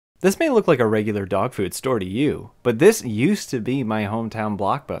This may look like a regular dog food store to you, but this used to be my hometown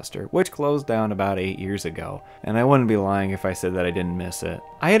Blockbuster, which closed down about 8 years ago, and I wouldn't be lying if I said that I didn't miss it.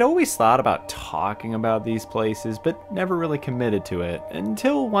 I had always thought about talking about these places, but never really committed to it,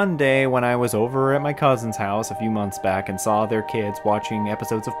 until one day when I was over at my cousin's house a few months back and saw their kids watching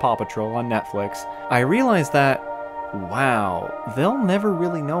episodes of Paw Patrol on Netflix. I realized that, wow, they'll never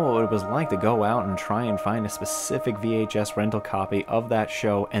really know what it was like to go out and try and find a specific VHS rental copy of that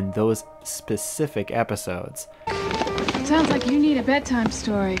show and those specific episodes. Sounds like you need a bedtime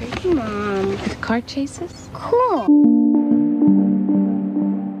story. Mom. Car chases? Cool.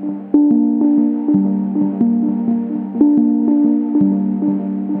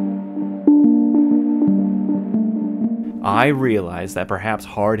 I realize that perhaps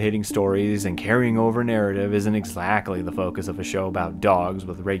hard-hitting stories and carrying over narrative isn't exactly the focus of a show about dogs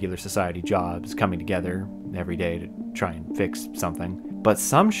with regular society jobs coming together every day to try and fix something. But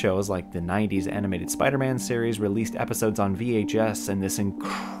some shows like the 90s animated Spider-Man series released episodes on VHS in this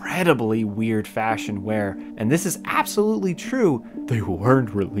incredibly weird fashion where, and this is absolutely true, they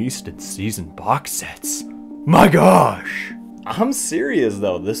weren't released in season box sets. My gosh! I'm serious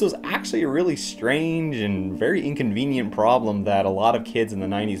though, this was actually a really strange and very inconvenient problem that a lot of kids in the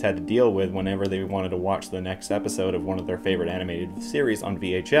 90s had to deal with whenever they wanted to watch the next episode of one of their favorite animated series on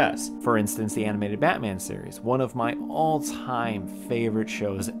VHS. For instance, the animated Batman series, one of my all-time favorite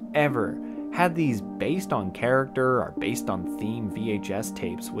shows ever, had these based on character or based on theme VHS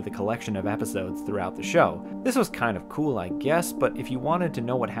tapes with a collection of episodes throughout the show. This was kind of cool, I guess, but if you wanted to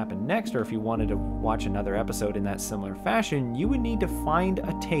know what happened next or if you wanted to watch another episode in that similar fashion, you would need to find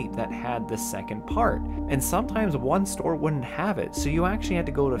a tape that had the second part. And sometimes one store wouldn't have it, so you actually had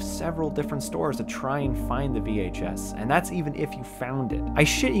to go to several different stores to try and find the VHS, and that's even if you found it. I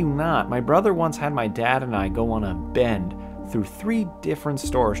shit you not, my brother once had my dad and I go on a bend through 3 different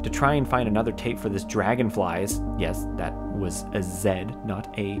stores to try and find another tape for this Dragonflies. Yes, that was a Z,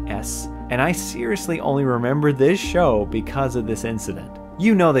 not a S. And I seriously only remember this show because of this incident.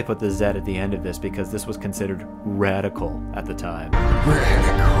 You know they put the Z at the end of this because this was considered radical at the time.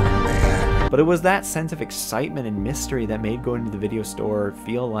 Radical, man. But it was that sense of excitement and mystery that made going to the video store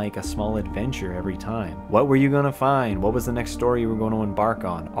feel like a small adventure every time. What were you gonna find? What was the next story you were going to embark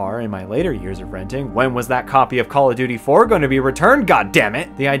on? Or in my later years of renting, when was that copy of Call of Duty 4 going to be returned,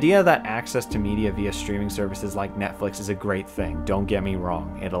 goddammit? The idea that access to media via streaming services like Netflix is a great thing, don't get me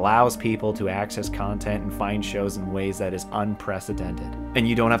wrong. It allows people to access content and find shows in ways that is unprecedented. And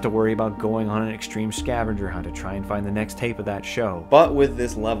you don't have to worry about going on an extreme scavenger hunt to try and find the next tape of that show. But with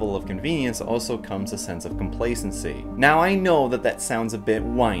this level of convenience also comes a sense of complacency. Now I know that that sounds a bit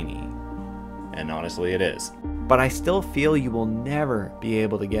whiny, and honestly it is. But I still feel you will never be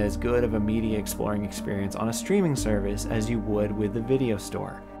able to get as good of a media exploring experience on a streaming service as you would with the video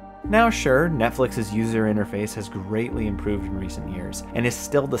store. Now sure, Netflix's user interface has greatly improved in recent years, and is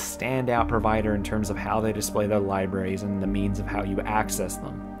still the standout provider in terms of how they display their libraries and the means of how you access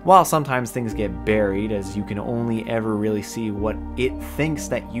them. While sometimes things get buried as you can only ever really see what it thinks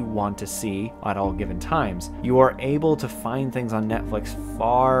that you want to see at all given times, you are able to find things on Netflix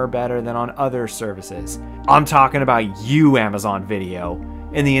far better than on other services. I'm talking about you, Amazon Video.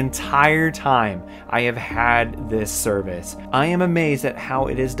 In the entire time I have had this service, I am amazed at how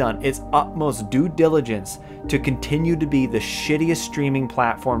it has done its utmost due diligence to continue to be the shittiest streaming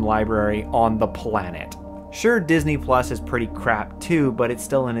platform library on the planet. Sure, Disney Plus is pretty crap too, but it's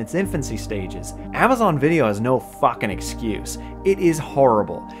still in its infancy stages. Amazon Video has no fucking excuse. It is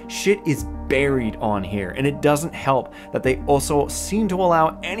horrible. Shit is buried on here, and it doesn't help that they also seem to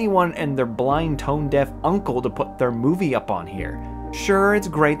allow anyone and their blind tone-deaf uncle to put their movie up on here. Sure, it's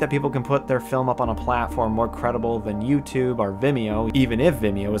great that people can put their film up on a platform more credible than YouTube or Vimeo, even if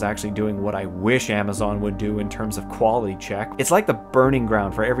Vimeo is actually doing what I wish Amazon would do in terms of quality check. It's like the burning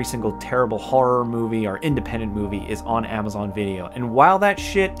ground for every single terrible horror movie or independent movie is on Amazon Video, and while that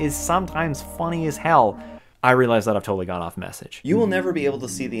shit is sometimes funny as hell, I realize that I've totally gone off message. You will never be able to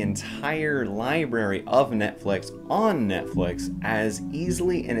see the entire library of Netflix on Netflix as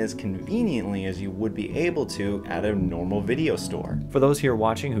easily and as conveniently as you would be able to at a normal video store. For those here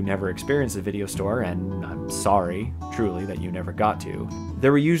watching who never experienced a video store, and I'm sorry, truly, that you never got to,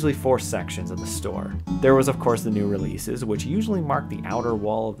 there were usually 4 sections of the store. There was of course the new releases, which usually marked the outer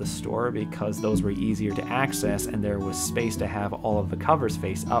wall of the store because those were easier to access and there was space to have all of the covers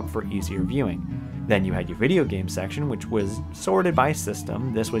face up for easier viewing. Then you had your video game section, which was sorted by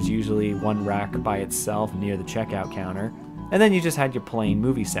system. This was usually one rack by itself near the checkout counter. And then you just had your plain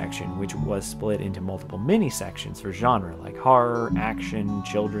movie section, which was split into multiple mini sections for genre, like horror, action,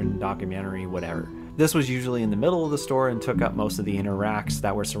 children, documentary, whatever. This was usually in the middle of the store and took up most of the inner racks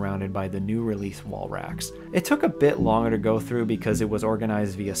that were surrounded by the new release wall racks. It took a bit longer to go through because it was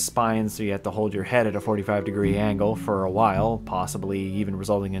organized via spines, so you had to hold your head at a 45-degree angle for a while, possibly even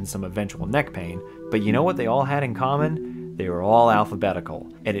resulting in some eventual neck pain. But you know what they all had in common? They were all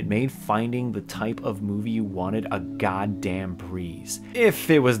alphabetical, and it made finding the type of movie you wanted a goddamn breeze. If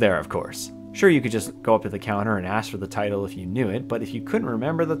it was there, of course. Sure, you could just go up to the counter and ask for the title if you knew it, but if you couldn't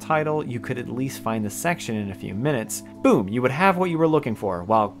remember the title, you could at least find the section in a few minutes. Boom, you would have what you were looking for,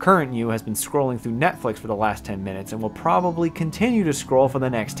 while current you has been scrolling through Netflix for the last 10 minutes and will probably continue to scroll for the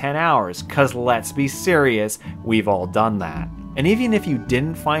next 10 hours, cause let's be serious, we've all done that. And even if you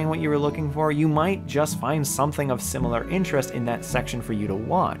didn't find what you were looking for, you might just find something of similar interest in that section for you to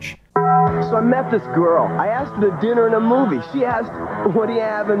watch. So I met this girl. I asked her to dinner and a movie. She asked, what do you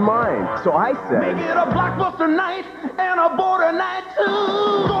have in mind? So I said, make it a Blockbuster night and a border night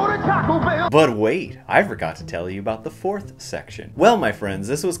too. Go to Taco Bell. But wait, I forgot to tell you about the fourth section. Well, my friends,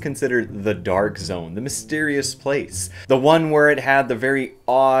 this was considered the dark zone, the mysterious place. The one where it had the very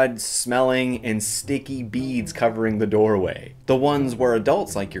odd smelling and sticky beads covering the doorway. The ones where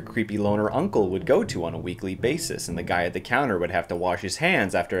adults like your creepy loner uncle would go to on a weekly basis, and the guy at the counter would have to wash his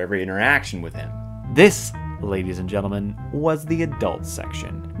hands after every interaction with him. This, ladies and gentlemen, was the adult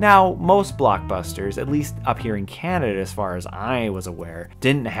section. Now, most Blockbusters, at least up here in Canada as far as I was aware,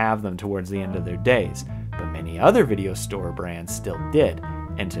 didn't have them towards the end of their days, but many other video store brands still did.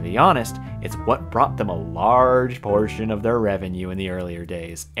 And to be honest, it's what brought them a large portion of their revenue in the earlier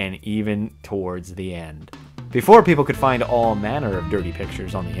days, and even towards the end. Before people could find all manner of dirty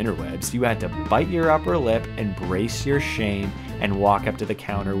pictures on the interwebs, you had to bite your upper lip, embrace your shame, and walk up to the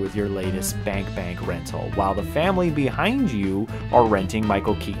counter with your latest bank rental, while the family behind you are renting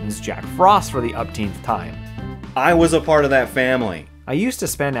Michael Keaton's Jack Frost for the upteenth time. I was a part of that family. I used to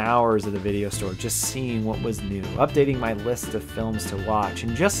spend hours at the video store just seeing what was new, updating my list of films to watch,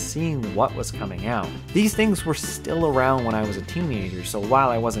 and just seeing what was coming out. These things were still around when I was a teenager, so while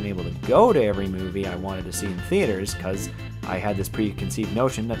I wasn't able to go to every movie I wanted to see in theaters, because I had this preconceived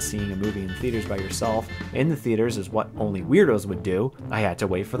notion that seeing a movie in theaters by yourself in the theaters is what only weirdos would do, I had to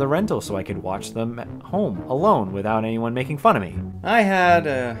wait for the rental so I could watch them at home, alone, without anyone making fun of me. I had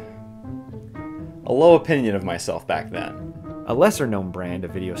a low opinion of myself back then. A lesser-known brand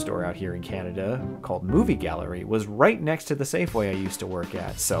of video store out here in Canada, called Movie Gallery, was right next to the Safeway I used to work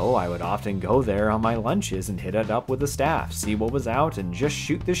at, so I would often go there on my lunches and hit it up with the staff, see what was out, and just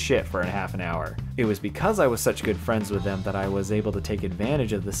shoot the shit for a half an hour. It was because I was such good friends with them that I was able to take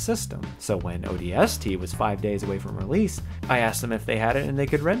advantage of the system, so when ODST was 5 days away from release, I asked them if they had it and they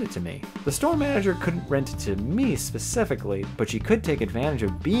could rent it to me. The store manager couldn't rent it to me specifically, but she could take advantage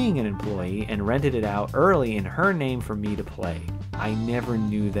of being an employee and rented it out early in her name for me to play. I never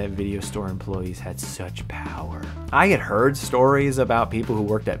knew that video store employees had such power. I had heard stories about people who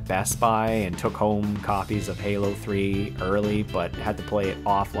worked at Best Buy and took home copies of Halo 3 early but had to play it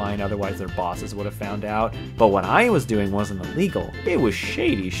offline, otherwise their bosses would have found out. But what I was doing wasn't illegal. It was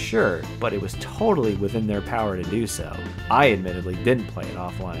shady, sure, but it was totally within their power to do so. I admittedly didn't play it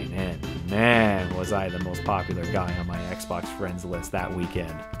offline, and man, was I the most popular guy on my Xbox friends list that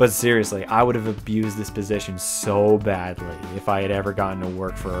weekend. But seriously, I would have abused this position so badly if I had ever gotten to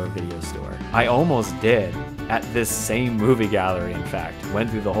work for a video store. I almost did, at this same movie gallery in fact. Went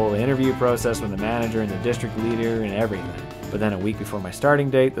through the whole interview process with the manager and the district leader and everything. But then a week before my starting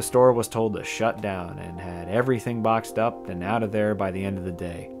date, the store was told to shut down and had everything boxed up and out of there by the end of the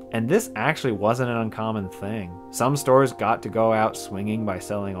day. And this actually wasn't an uncommon thing. Some stores got to go out swinging by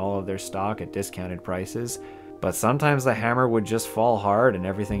selling all of their stock at discounted prices, but sometimes the hammer would just fall hard and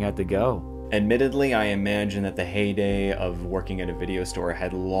everything had to go. Admittedly, I imagine that the heyday of working at a video store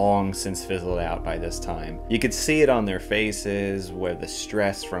had long since fizzled out by this time. You could see it on their faces, where the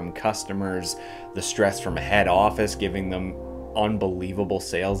stress from customers, the stress from head office giving them unbelievable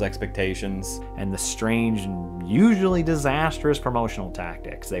sales expectations, and the strange and usually disastrous promotional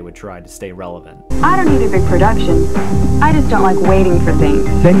tactics they would try to stay relevant. I don't need a big production. I just don't like waiting for things.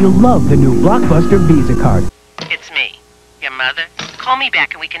 Then you'll love the new Blockbuster Visa card. It's me, your mother. Call me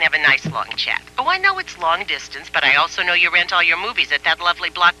back and we can have a nice long chat. Oh, I know it's long distance, but I also know you rent all your movies at that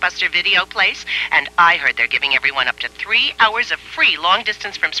lovely Blockbuster video place. And I heard they're giving everyone up to 3 hours of free long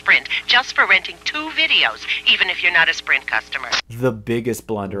distance from Sprint just for renting 2 videos, even if you're not a Sprint customer. The biggest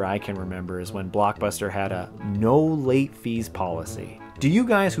blunder I can remember is when Blockbuster had a no late fees policy. Do you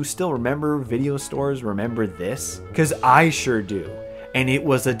guys who still remember video stores remember this? Because I sure do. and it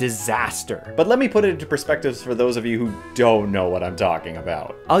was a disaster. But let me put it into perspective for those of you who don't know what I'm talking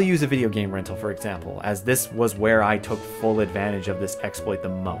about. I'll use a video game rental for example, as this was where I took full advantage of this exploit the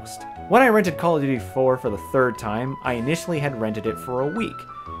most. When I rented Call of Duty 4 for the third time, I initially had rented it for a week.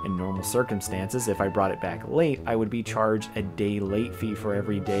 In normal circumstances, if I brought it back late, I would be charged a day late fee for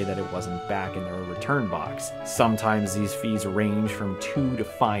every day that it wasn't back in their return box. Sometimes these fees range from $2 to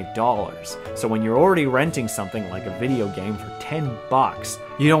 $5. So when you're already renting something like a video game for $10,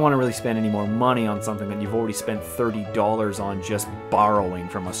 you don't want to really spend any more money on something that you've already spent $30 on just borrowing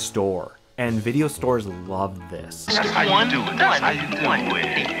from a store. And video stores love this. That's how you do it. That's how you do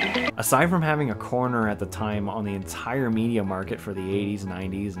it. Aside from having a corner at the time on the entire media market for the 80s,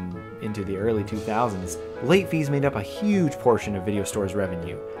 90s, and into the early 2000s, late fees made up a huge portion of video stores'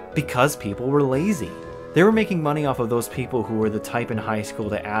 revenue because people were lazy. They were making money off of those people who were the type in high school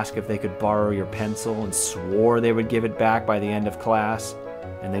to ask if they could borrow your pencil and swore they would give it back by the end of class,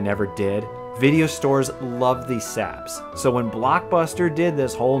 and they never did. Video stores loved these saps. So when Blockbuster did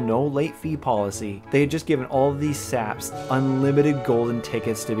this whole no late fee policy, they had just given all of these saps unlimited golden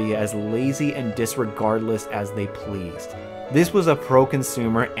tickets to be as lazy and disregardless as they pleased. This was a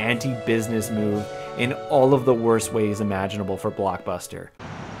pro-consumer, anti-business move in all of the worst ways imaginable for Blockbuster.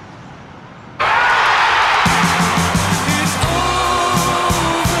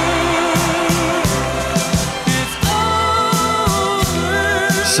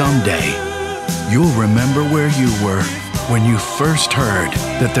 Someday, you'll remember where you were when you first heard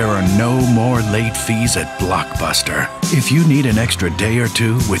that there are no more late fees at Blockbuster. If you need an extra day or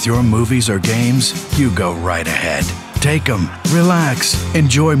two with your movies or games, you go right ahead. Take them, relax,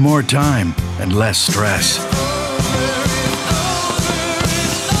 enjoy more time and less stress.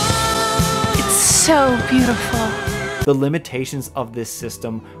 It's so beautiful. The limitations of this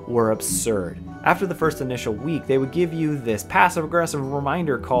system were absurd. After the first initial week, they would give you this passive-aggressive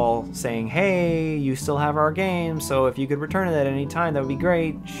reminder call saying, hey, you still have our game, so if you could return it at any time, that would be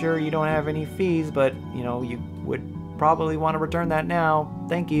great. Sure, you don't have any fees, but, you know, you would probably want to return that now.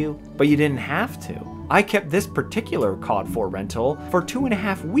 Thank you. But you didn't have to. I kept this particular COD 4 rental for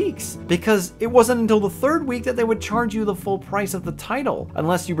 2.5 weeks because it wasn't until the third week that they would charge you the full price of the title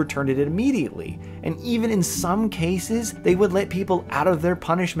unless you returned it immediately. And even in some cases, they would let people out of their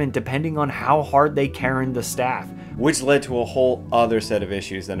punishment depending on how hard they Karened the staff, which led to a whole other set of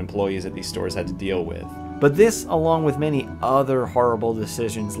issues that employees at these stores had to deal with. But this, along with many other horrible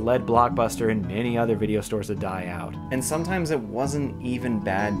decisions, led Blockbuster and many other video stores to die out. And sometimes it wasn't even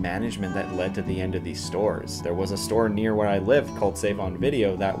bad management that led to the end of these stores. There was a store near where I lived called Save on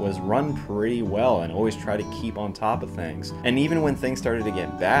Video that was run pretty well and always tried to keep on top of things. And even when things started to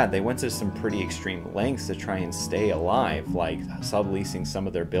get bad, they went to some pretty extreme lengths to try and stay alive, like subleasing some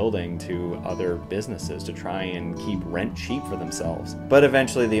of their building to other businesses to try and keep rent cheap for themselves. But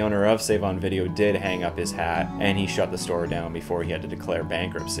eventually the owner of Save on Video did hang up his hat and he shut the store down before he had to declare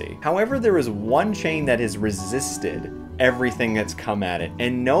bankruptcy. However, there is one chain that has resisted everything that's come at it.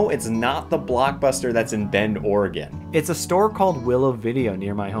 And no, it's not the Blockbuster that's in Bend, Oregon. It's a store called Willow Video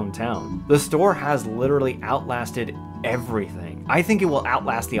near my hometown. The store has literally outlasted everything. I think it will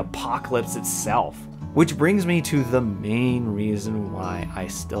outlast the apocalypse itself. Which brings me to the main reason why I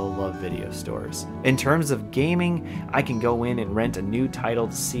still love video stores. In terms of gaming, I can go in and rent a new title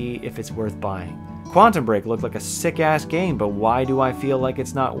to see if it's worth buying. Quantum Break looked like a sick-ass game, but why do I feel like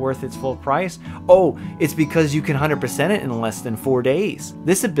it's not worth its full price? Oh, it's because you can 100% it in less than 4 days.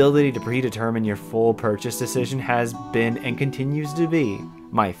 This ability to predetermine your full purchase decision has been and continues to be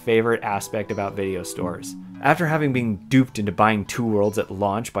my favorite aspect about video stores. After having been duped into buying Two Worlds at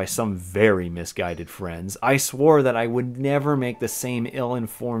launch by some very misguided friends, I swore that I would never make the same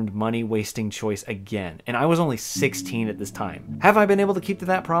ill-informed, money-wasting choice again, and I was only 16 at this time. Have I been able to keep to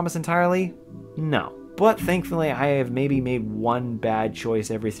that promise entirely? No. But thankfully, I have maybe made one bad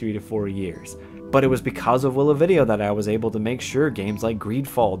choice every 3 to 4 years. But it was because of Willow Video that I was able to make sure games like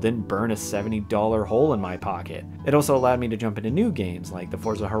Greedfall didn't burn a $70 hole in my pocket. It also allowed me to jump into new games like the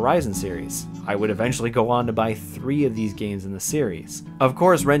Forza Horizon series. I would eventually go on to buy 3 of these games in the series. Of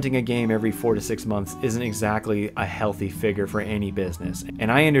course, renting a game every 4 to 6 months isn't exactly a healthy figure for any business,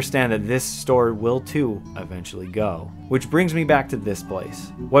 and I understand that this store will too eventually go. Which brings me back to this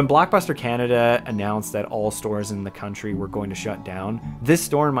place. When Blockbuster Canada announced that all stores in the country were going to shut down, this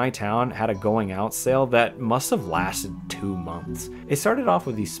store in my town had a going out sale that must have lasted 2 months. It started off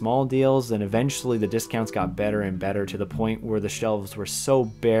with these small deals, and eventually the discounts got better and better to the point where the shelves were so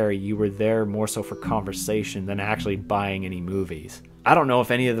bare you were there more so for conversation than actually buying any movies. I don't know if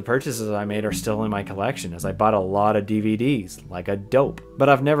any of the purchases I made are still in my collection, as I bought a lot of DVDs, like a dope. But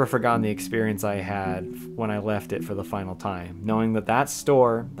I've never forgotten the experience I had when I left it for the final time, knowing that that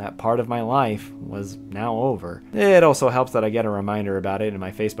store, that part of my life, was now over. It also helps that I get a reminder about it in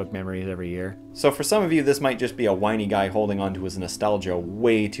my Facebook memories every year. So for some of you, this might just be a whiny guy holding on to his nostalgia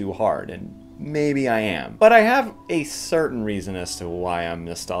way too hard, and maybe I am. But I have a certain reason as to why I'm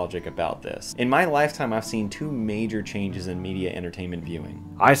nostalgic about this. In my lifetime, I've seen two major changes in media entertainment viewing.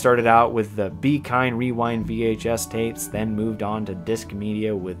 I started out with the Be Kind Rewind VHS tapes, then moved on to disc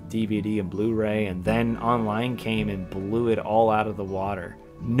media with DVD and Blu-ray, and then online came and blew it all out of the water.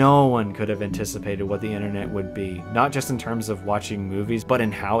 No one could have anticipated what the internet would be, not just in terms of watching movies, but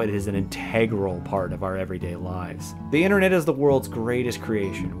in how it is an integral part of our everyday lives. The internet is the world's greatest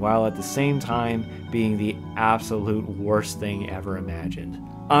creation, while at the same time being the absolute worst thing ever imagined.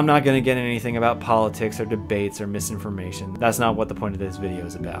 I'm not going to get anything about politics or debates or misinformation. That's not what the point of this video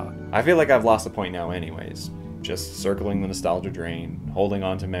is about. I feel like I've lost the point now anyways. Just circling the nostalgia drain, holding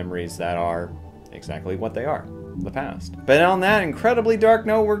on to memories that are exactly what they are. The past. But on that incredibly dark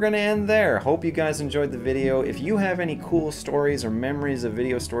note, we're going to end there. Hope you guys enjoyed the video. If you have any cool stories or memories of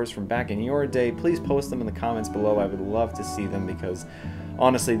video stores from back in your day, please post them in the comments below. I would love to see them because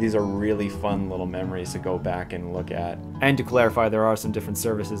honestly, these are really fun little memories to go back and look at. And to clarify, there are some different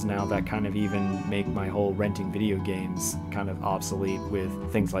services now that kind of even make my whole renting video games kind of obsolete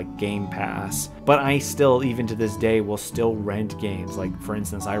with things like Game Pass. But I still, even to this day, will still rent games. Like, for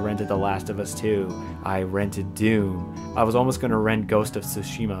instance, I rented The Last of Us 2. I rented Doom. I was almost going to rent Ghost of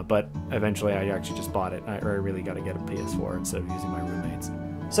Tsushima, but eventually I actually just bought it. I really got to get a PS4 instead of using my roommate's.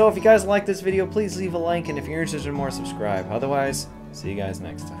 So if you guys like this video, please leave a like, and if you're interested in more, subscribe. Otherwise, see you guys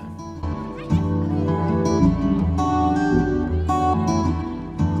next time.